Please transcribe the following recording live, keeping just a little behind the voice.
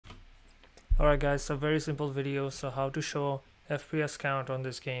Alright guys, so very simple video. So how to show FPS count on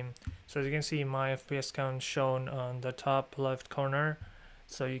this game. So as you can see, my FPS count shown on the top left corner.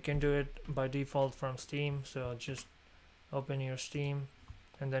 So you can do it by default from Steam. So just open your Steam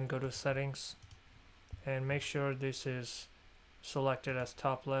and then go to settings and make sure this is selected as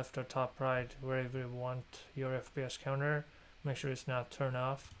top left or top right, wherever you want your FPS counter. Make sure it's not turned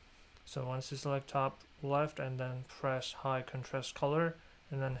off. So once you select top left and then press high contrast color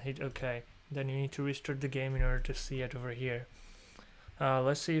and then hit OK, then you need to restart the game in order to see it over here.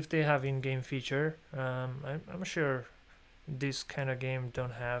 Let's see if they have in-game feature. I'm sure this kind of game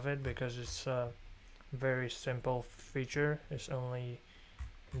don't have it because it's a very simple feature. It's only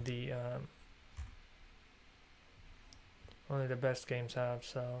the best games have.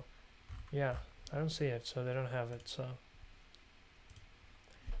 So yeah, I don't see it, so they don't have it. So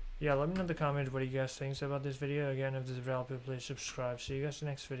yeah, let me know in the comments what you guys think about this video. Again, if this is helpful, please subscribe. See you guys in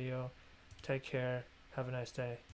the next video. Take care. Have a nice day.